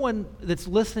 Should someone that's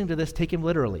listening to this take him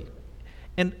literally?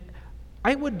 And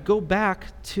I would go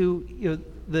back to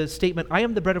the statement, I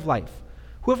am the bread of life.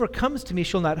 Whoever comes to me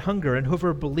shall not hunger, and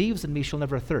whoever believes in me shall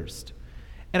never thirst.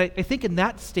 And I think in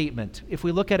that statement, if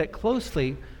we look at it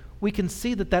closely, we can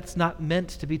see that that's not meant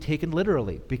to be taken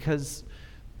literally, because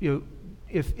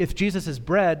if Jesus is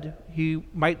bread, he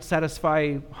might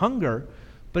satisfy hunger,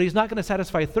 but he's not going to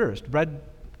satisfy thirst. Bread,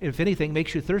 if anything,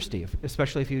 makes you thirsty,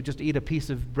 especially if you just eat a piece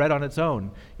of bread on its own.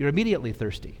 You're immediately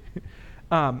thirsty.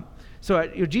 So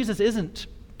Jesus isn't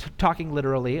talking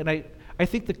literally, and I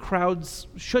think the crowds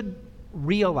should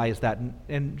realize that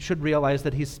and should realize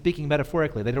that he's speaking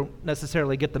metaphorically. They don't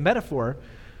necessarily get the metaphor,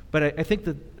 but I think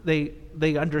that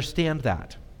they understand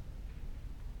that.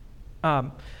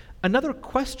 Another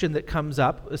question that comes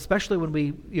up, especially when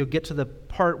we get to the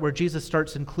part where Jesus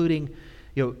starts including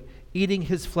eating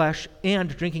his flesh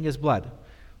and drinking his blood,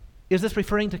 is this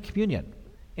referring to communion?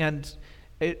 And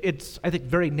it's, I think,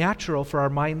 very natural for our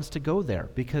minds to go there,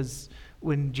 because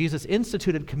when Jesus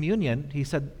instituted communion, he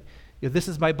said, this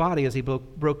is my body as he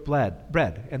broke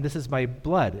bread, and this is my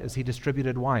blood as he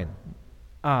distributed wine.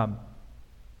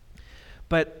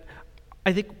 But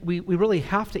I think we really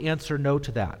have to answer no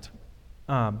to that.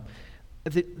 I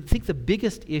think the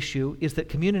biggest issue is that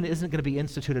communion isn't going to be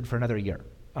instituted for another year.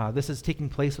 This is taking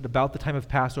place at about the time of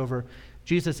Passover.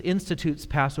 Jesus institutes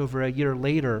Passover a year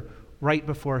later, right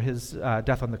before his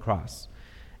death on the cross.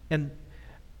 And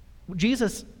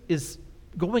Jesus is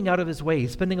going out of his way,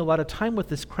 spending a lot of time with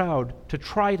this crowd to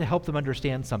try to help them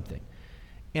understand something.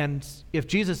 And if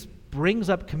Jesus brings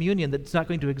up communion that's not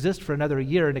going to exist for another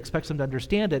year and expects them to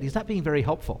understand it, he's not being very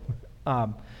helpful.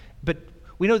 But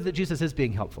we know that Jesus is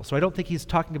being helpful, so I don't think he's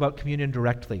talking about communion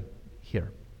directly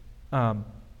here.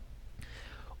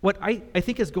 What I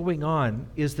think is going on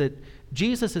is that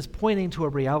Jesus is pointing to a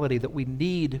reality that we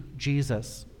need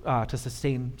Jesus to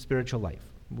sustain spiritual life.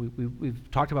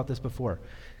 We've talked about this before.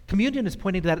 Communion is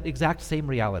pointing to that exact same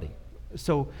reality.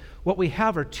 So what we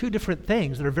have are two different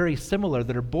things that are very similar,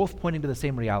 that are both pointing to the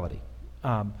same reality,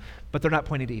 but they're not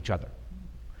pointing to each other.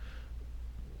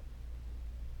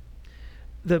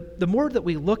 The more that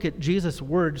we look at Jesus'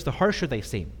 words, the harsher they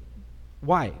seem.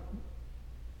 Why?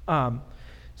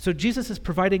 So Jesus is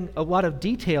providing a lot of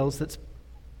details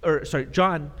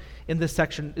John in this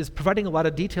section is providing a lot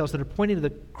of details that are pointing to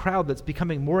the crowd that's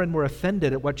becoming more and more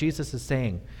offended at what Jesus is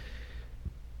saying.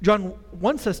 John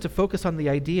wants us to focus on the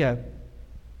idea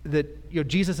that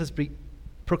Jesus is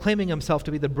proclaiming himself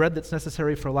to be the bread that's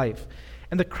necessary for life.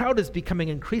 And the crowd is becoming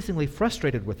increasingly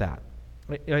frustrated with that.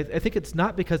 I think it's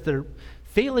not because they're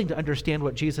failing to understand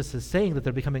what Jesus is saying that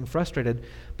they're becoming frustrated,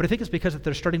 but I think it's because that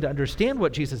they're starting to understand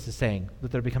what Jesus is saying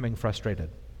that they're becoming frustrated.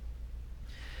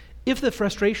 If the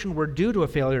frustration were due to a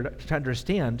failure to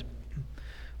understand,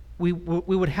 we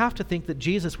would have to think that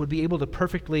Jesus would be able to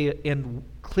perfectly and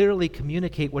clearly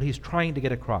communicate what he's trying to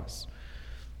get across.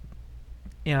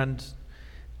 And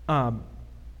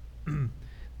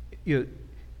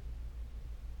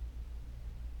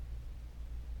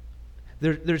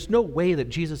there's no way that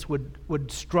Jesus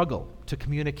would struggle to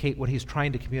communicate what he's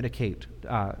trying to communicate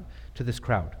to this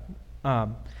crowd.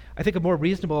 I think a more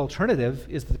reasonable alternative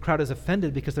is that the crowd is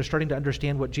offended because they're starting to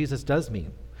understand what Jesus does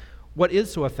mean. What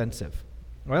is so offensive?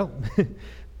 Well,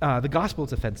 the gospel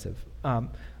is offensive.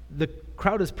 The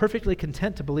crowd is perfectly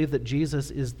content to believe that Jesus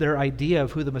is their idea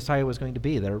of who the Messiah was going to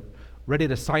be. They're ready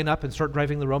to sign up and start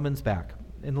driving the Romans back,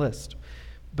 enlist.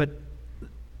 But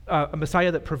a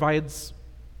Messiah that provides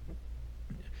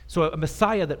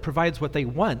what they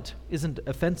want isn't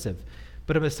offensive,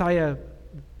 but a Messiah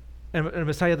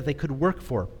that they could work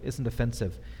for isn't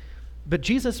offensive. But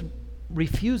Jesus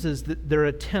refuses their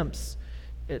attempts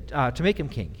to make him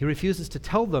king. He refuses to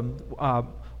tell them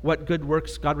what good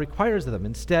works God requires of them.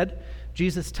 Instead,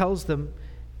 Jesus tells them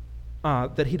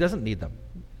that he doesn't need them,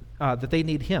 that they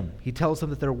need him. He tells them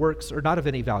that their works are not of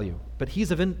any value, but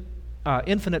he's of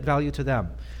infinite value to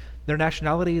them. Their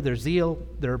nationality, their zeal,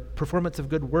 their performance of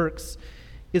good works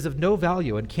is of no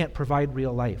value and can't provide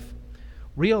real life.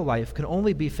 Real life can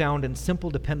only be found in simple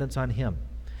dependence on him.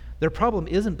 Their problem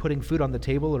isn't putting food on the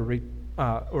table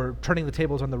or turning the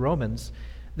tables on the Romans.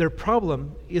 Their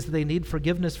problem is that they need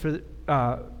forgiveness for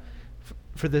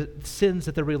the sins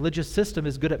that the religious system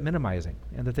is good at minimizing,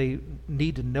 and that they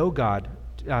need to know God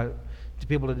to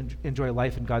be able to enjoy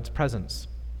life in God's presence.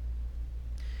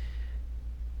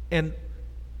 And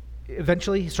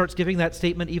eventually he starts giving that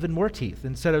statement even more teeth.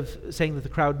 Instead of saying that the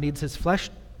crowd needs his flesh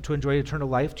to enjoy eternal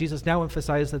life, Jesus now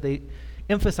emphasizes that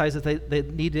they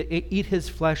need to eat his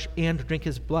flesh and drink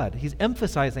his blood. He's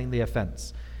emphasizing the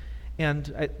offense.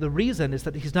 And the reason is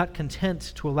that he's not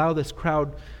content to allow this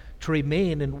crowd to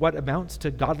remain in what amounts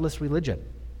to godless religion.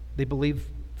 They believe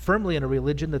firmly in a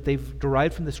religion that they've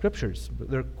derived from the scriptures.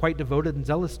 They're quite devoted and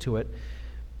zealous to it.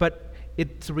 But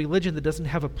it's a religion that doesn't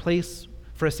have a place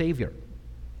for a savior.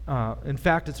 In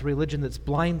fact, it's a religion that's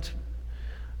blind,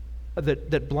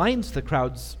 that blinds the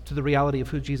crowds to the reality of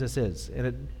who Jesus is.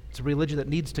 And it's a religion that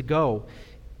needs to go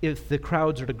if the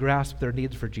crowds are to grasp their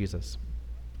needs for Jesus.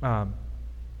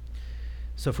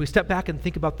 So if we step back and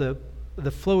think about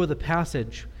the flow of the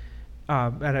passage,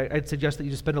 and I'd suggest that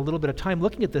you just spend a little bit of time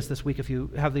looking at this week if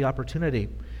you have the opportunity.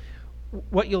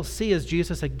 What you'll see is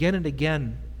Jesus again and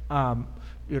again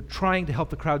trying to help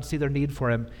the crowd see their need for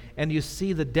him, and you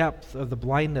see the depth of the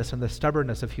blindness and the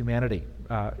stubbornness of humanity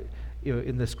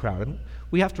in this crowd. And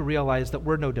we have to realize that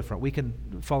we're no different. We can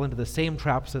fall into the same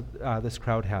traps that this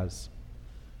crowd has.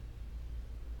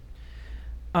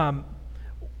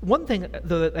 One thing,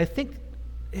 though, that I think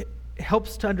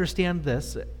helps to understand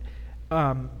this,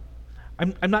 I'm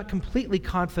not completely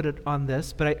confident on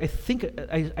this, but I think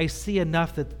I see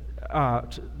enough that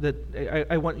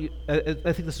I want you.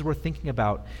 I think this is worth thinking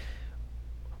about.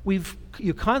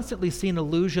 You constantly seen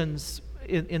allusions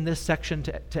in this section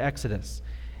to Exodus,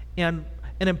 and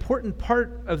an important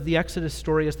part of the Exodus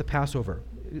story is the Passover.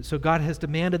 So God has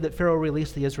demanded that Pharaoh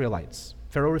release the Israelites.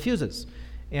 Pharaoh refuses,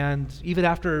 and even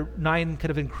after 9 kind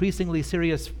of increasingly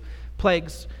serious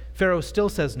plagues, Pharaoh still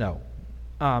says no.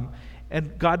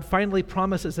 And God finally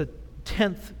promises a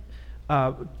 10th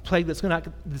plague that's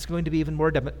going to be even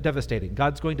more devastating.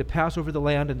 God's going to pass over the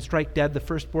land and strike dead the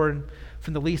firstborn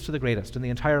from the least to the greatest in the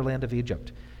entire land of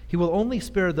Egypt. He will only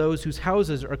spare those whose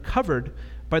houses are covered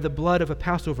by the blood of a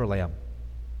Passover lamb.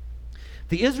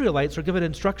 The Israelites are given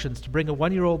instructions to bring a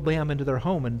 1-year-old lamb into their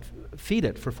home and feed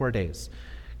it for 4 days,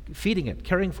 feeding it,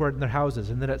 caring for it in their houses.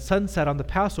 And then at sunset on the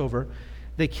Passover,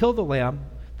 they kill the lamb,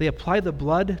 they apply the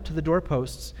blood to the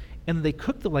doorposts, and they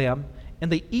cook the lamb,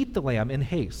 and they eat the lamb in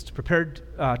haste, prepared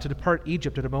to depart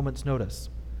Egypt at a moment's notice.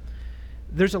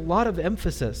 There's a lot of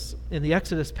emphasis in the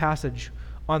Exodus passage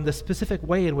on the specific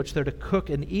way in which they're to cook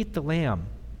and eat the lamb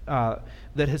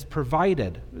that has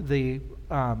provided the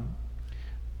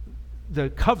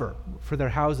cover for their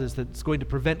houses that's going to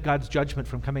prevent God's judgment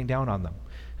from coming down on them,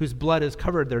 whose blood has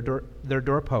covered their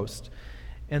doorpost.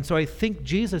 And so I think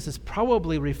Jesus is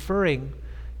probably referring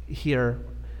here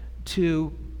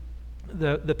to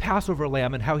the Passover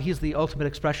lamb and how he's the ultimate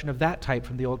expression of that type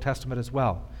from the Old Testament as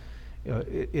well.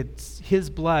 It's his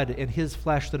blood and his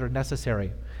flesh that are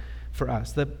necessary for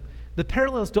us. The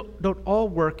parallels don't all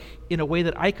work in a way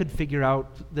that I could figure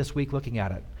out this week looking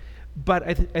at it. But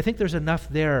I think there's enough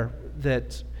there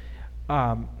that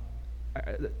I'm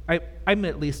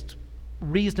at least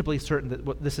reasonably certain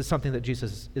that this is something that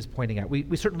Jesus is pointing at.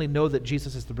 We certainly know that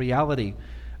Jesus is the reality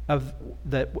of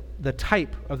the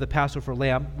type of the Passover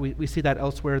lamb. We see that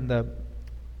elsewhere in the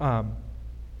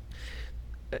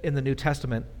New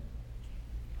Testament.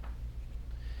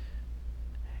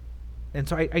 And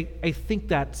so I think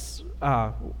that's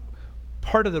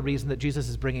part of the reason that Jesus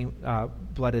is bringing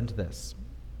blood into this.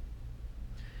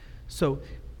 So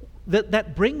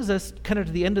that brings us kind of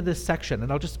to the end of this section,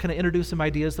 and I'll just kind of introduce some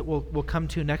ideas that we'll come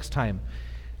to next time.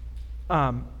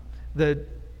 And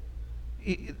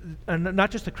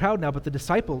not just the crowd now, but the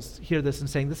disciples hear this and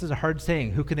saying, this is a hard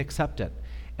saying, who can accept it?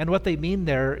 And what they mean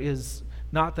there is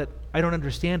not that I don't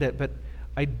understand it, but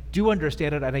I do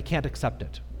understand it and I can't accept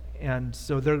it. And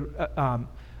so they're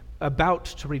about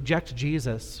to reject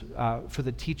Jesus for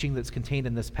the teaching that's contained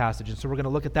in this passage. And so we're going to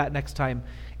look at that next time,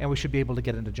 and we should be able to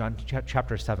get into John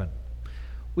chapter 7.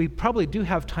 We probably do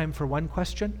have time for one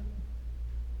question.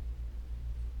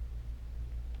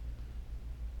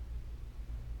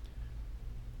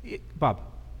 Bob.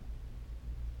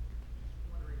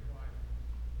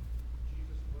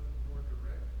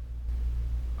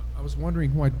 I was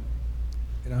wondering why,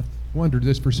 and I've wondered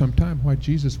this for some time, why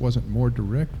Jesus wasn't more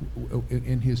direct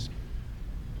in his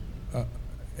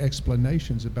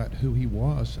explanations about who he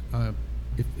was.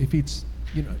 If he'd,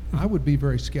 I would be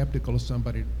very skeptical of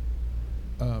somebody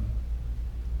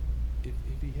if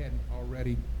he hadn't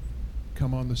already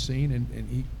come on the scene and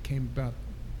he came about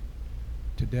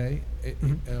today.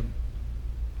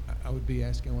 I would be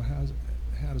asking, well,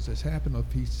 how does this happen?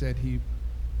 If he said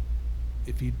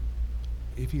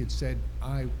if he had said,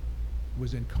 I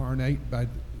was incarnate by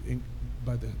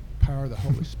the power of the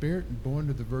Holy Spirit and born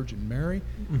to the Virgin Mary,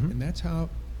 and that's how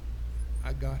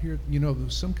I got here.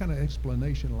 There's some kind of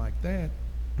explanation like that.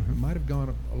 Might have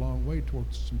gone a long way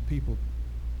towards some people,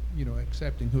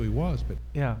 accepting who he was. But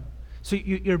yeah, so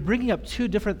you're bringing up two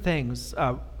different things.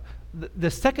 The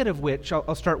second of which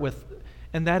I'll start with,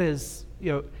 and that is,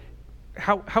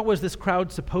 how was this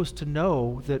crowd supposed to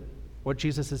know that what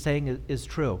Jesus is saying is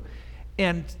true?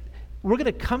 And we're going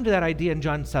to come to that idea in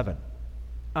John 7.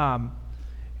 I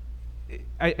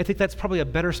think that's probably a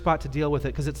better spot to deal with it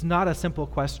because it's not a simple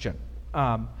question.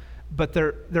 But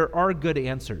there are good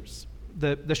answers.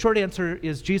 The short answer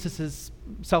is Jesus is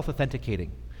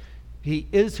self-authenticating. He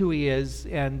is who he is,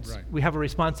 and right. We have a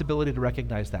responsibility to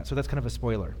recognize that. So that's kind of a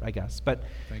spoiler, I guess. But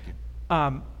thank you.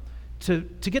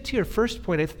 To get to your first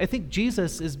point, I think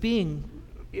Jesus is being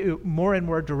more and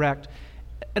more direct.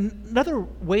 Another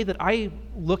way that I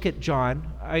look at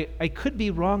John, I could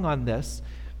be wrong on this,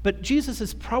 but Jesus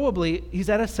is he's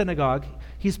at a synagogue,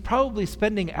 he's probably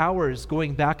spending hours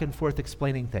going back and forth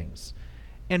explaining things.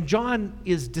 And John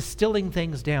is distilling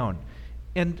things down.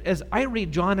 And as I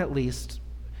read John, at least,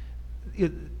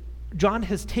 John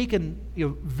has taken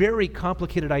very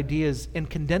complicated ideas and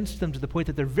condensed them to the point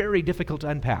that they're very difficult to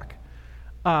unpack.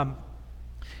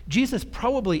 Jesus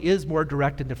probably is more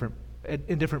direct in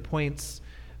different points.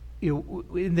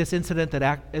 In this incident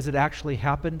as it actually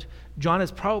happened, John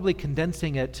is probably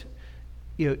condensing it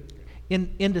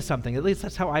into something. At least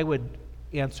that's how I would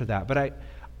answer that. But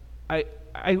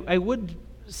I would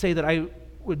say that I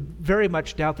would very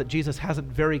much doubt that Jesus hasn't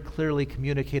very clearly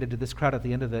communicated to this crowd at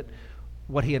the end of it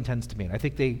what he intends to mean. I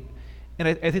think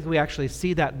I think we actually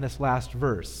see that in this last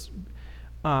verse.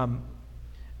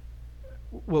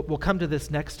 We'll come to this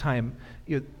next time,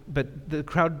 but the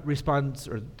crowd responds,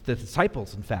 or the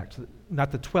disciples, in fact,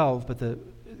 not the 12, but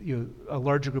a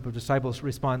larger group of disciples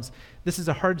responds, "This is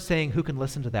a hard saying, who can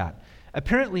listen to that?"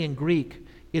 Apparently in Greek,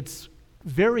 it's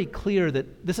very clear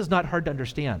that this is not hard to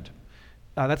understand.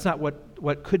 That's not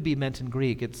what could be meant in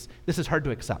Greek. This is hard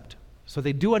to accept. So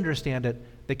they do understand it,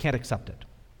 they can't accept it.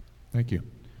 Thank you.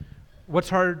 What's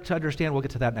hard to understand? We'll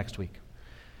get to that next week.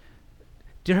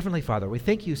 Dear Heavenly Father, we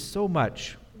thank you so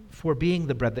much for being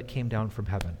the bread that came down from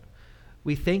heaven.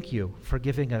 We thank you for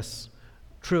giving us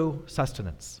true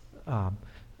sustenance.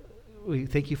 We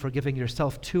thank you for giving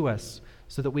yourself to us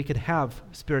so that we can have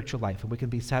spiritual life and we can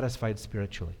be satisfied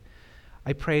spiritually.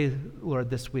 I pray, Lord,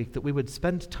 this week that we would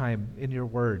spend time in your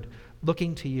word,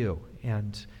 looking to you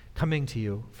and coming to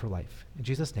you for life. In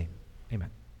Jesus' name,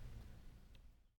 amen.